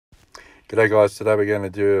G'day guys, today we're going to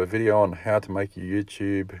do a video on how to make your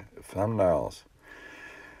YouTube thumbnails.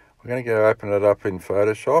 We're going to go open it up in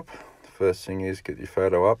Photoshop. The first thing is get your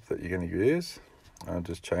photo up that you're going to use. I'm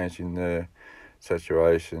just changing the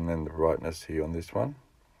saturation and the brightness here on this one,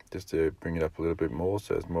 just to bring it up a little bit more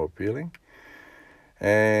so it's more appealing.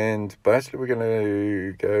 And basically we're going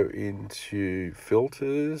to go into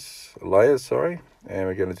layers, and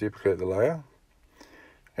we're going to duplicate the layer.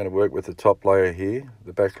 Going to work with the top layer here,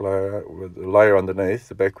 the back layer, with the layer underneath,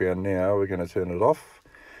 the background now, we're going to turn it off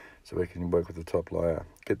so we can work with the top layer.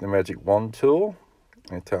 Get the magic wand tool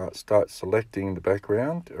and start selecting the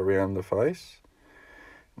background around the face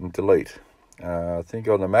and delete. I think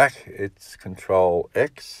on the Mac it's Control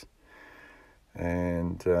X,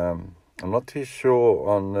 and I'm not too sure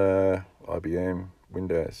on IBM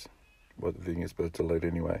Windows what the thing is, but delete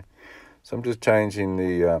anyway. So I'm just changing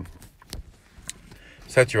the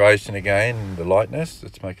saturation again and the lightness.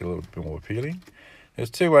 Let's make it a little bit more appealing. There's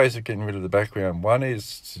two ways of getting rid of the background. One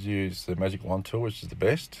is to use the magic wand tool, which is the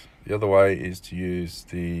best. The other way is to use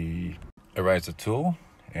the eraser tool.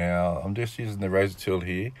 Now I'm just using the eraser tool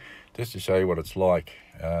here just to show you what it's like.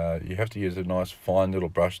 You have to use a nice fine little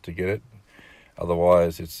brush to get it,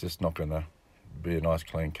 otherwise it's just not going to be a nice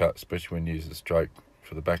clean cut, especially when you use the stroke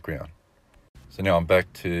for the background. So now I'm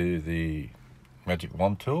back to the magic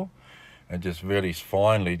wand tool and just really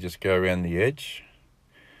finely just go around the edge.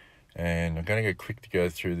 And I'm going to go quick to go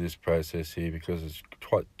through this process here because it's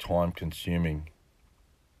quite time consuming.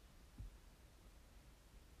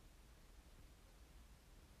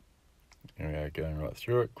 There we are, going right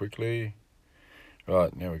through it quickly.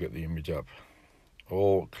 Right, now we've got the image up.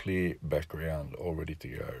 All clear background, all ready to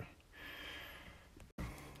go.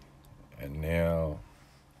 And now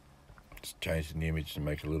just changing the image to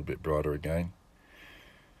make it a little bit brighter again.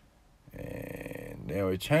 And now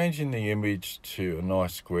we're changing the image to a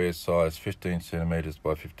nice square size, 15 centimeters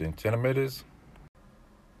by 15 centimeters,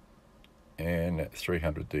 and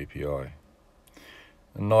 300 dpi.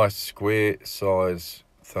 A nice square size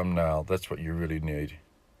thumbnail, that's what you really need.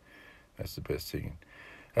 That's the best thing.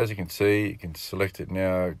 As you can see, you can select it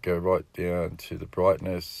now, go right down to the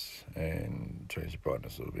brightness and change the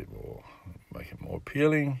brightness a little bit more, make it more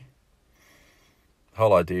appealing. The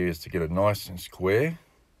whole idea is to get it nice and square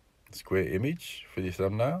image for your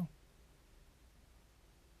thumbnail.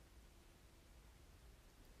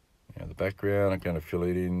 Now the background, I'm going to fill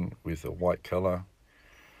it in with a white color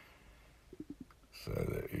so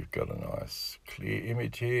that you've got a nice clear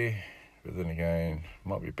image here. But then again, it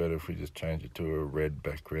might be better if we just change it to a red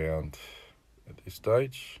background at this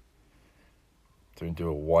stage. So we can do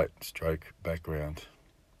a white stroke background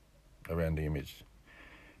around the image.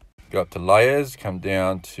 Go up to layers, come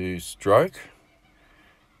down to stroke.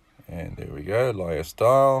 And there we go, layer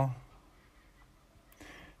style.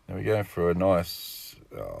 Now we're going for a nice,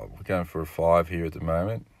 we're going for a 5 here at the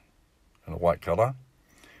moment, and a white color.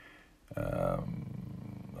 I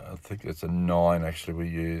think it's a 9 actually we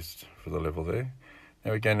used for the level there.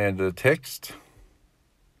 Now we're going down to the text.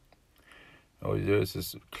 All you do is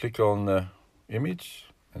just click on the image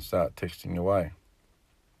and start texting away.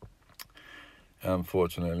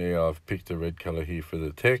 Unfortunately, I've picked a red color here for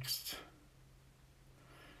the text.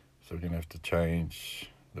 So we're going to have to change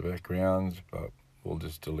the backgrounds, but we'll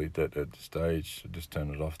just delete that at the stage. So just turn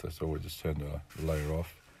it off, that's all, we just turn the layer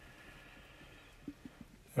off.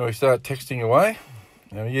 Now we start texting away.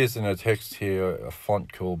 Now we're using a text here, a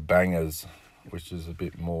font called Bangers, which is a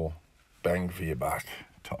bit more bang for your buck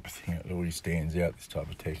type of thing. It always stands out, this type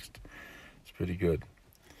of text. It's pretty good.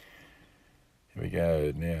 Here we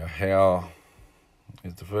go. Now, how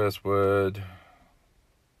is the first word?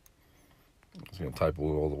 I'm just going to type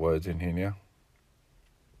all the words in here now.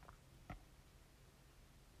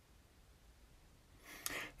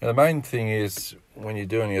 Now the main thing is when you're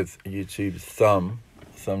doing a YouTube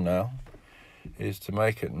thumbnail is to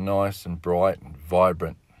make it nice and bright and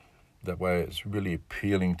vibrant. That way it's really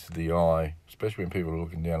appealing to the eye, especially when people are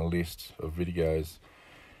looking down a list of videos,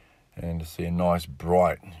 and to see a nice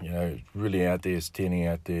bright, really out there, standing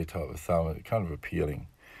out there type of thumb, it's kind of appealing.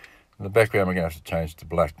 In the background we're going to have to change to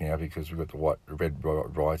black now because we've got the red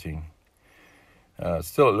writing.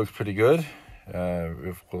 Still it looks pretty good.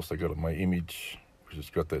 Of course I got my image, which has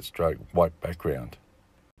got that straight white background,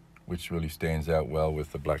 which really stands out well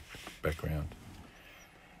with the black background.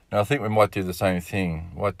 Now I think we might do the same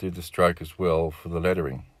thing, might do the stroke as well for the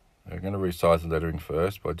lettering. We're going to resize the lettering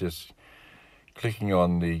first by just clicking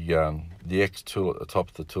on the X tool at the top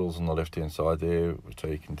of the tools on the left hand side there, so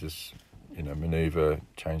you can just maneuver,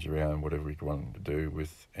 change around whatever you want to do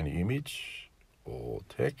with any image or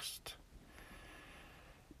text.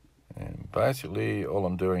 And basically all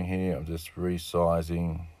I'm doing here, I'm just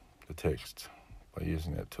resizing the text by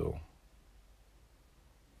using that tool.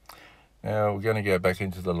 Now we're going to go back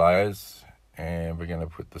into the layers and we're going to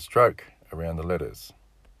put the stroke around the letters.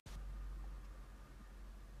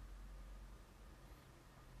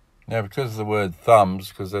 Now because of the word thumbs,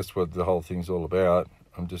 because that's what the whole thing's all about,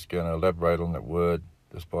 I'm just going to elaborate on that word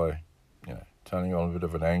just by, turning on a bit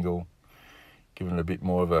of an angle, giving it a bit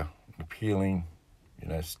more of a appealing,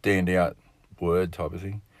 stand out word type of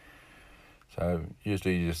thing. So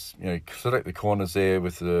usually you just, select the corners there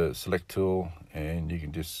with the select tool, and you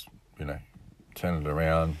can just, turn it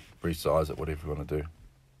around, resize it, whatever you want to do.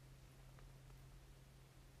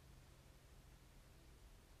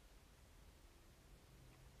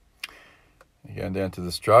 You're going down to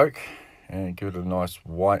the stroke and give it a nice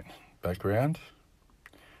white background.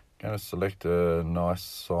 Going to select a nice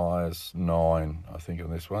size 9, I think,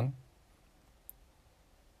 on this one.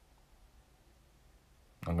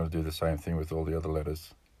 I'm going to do the same thing with all the other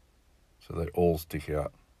letters, so they all stick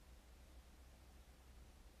out.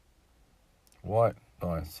 White,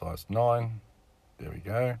 size 9. There we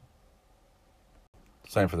go.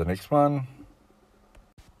 Same for the next one.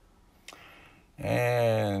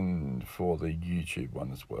 And for the YouTube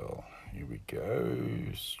one as well. Here we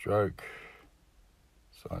go. Stroke,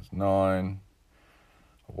 size 9.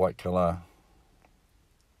 White colour.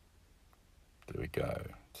 There we go.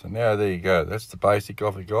 So now there you go. That's the basic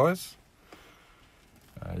of it, guys.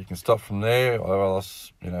 You can stop from there, or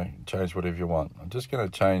else, change whatever you want. I'm just going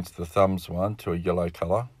to change the thumbs one to a yellow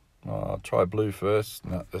colour. I'll try blue first.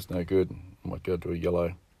 No, that's no good. I might go to a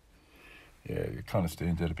yellow. Yeah, it kind of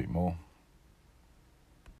stands out a bit more.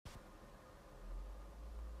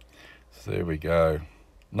 So there we go.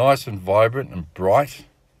 Nice and vibrant and bright.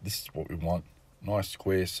 This is what we want. Nice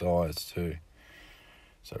square size too.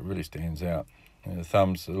 So it really stands out. And the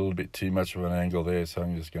thumb's a little bit too much of an angle there, so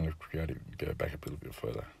I'm just going to go back a little bit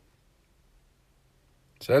further.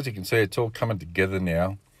 So as you can see, it's all coming together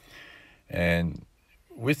now. And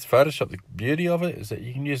with Photoshop, the beauty of it is that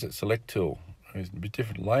you can use that select tool. There's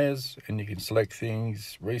different layers, and you can select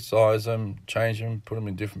things, resize them, change them, put them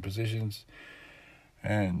in different positions.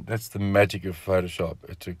 And that's the magic of Photoshop.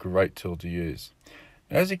 It's a great tool to use.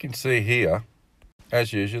 As you can see here,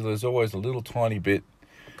 as usual, there's always a little tiny bit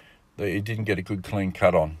that you didn't get a good clean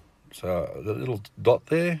cut on. So the little dot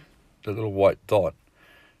there, the little white dot,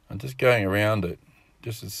 I'm just going around it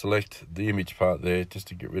just to select the image part there, just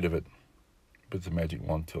to get rid of it with the magic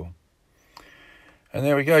wand tool. And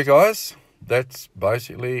there we go, guys. That's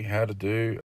basically how to do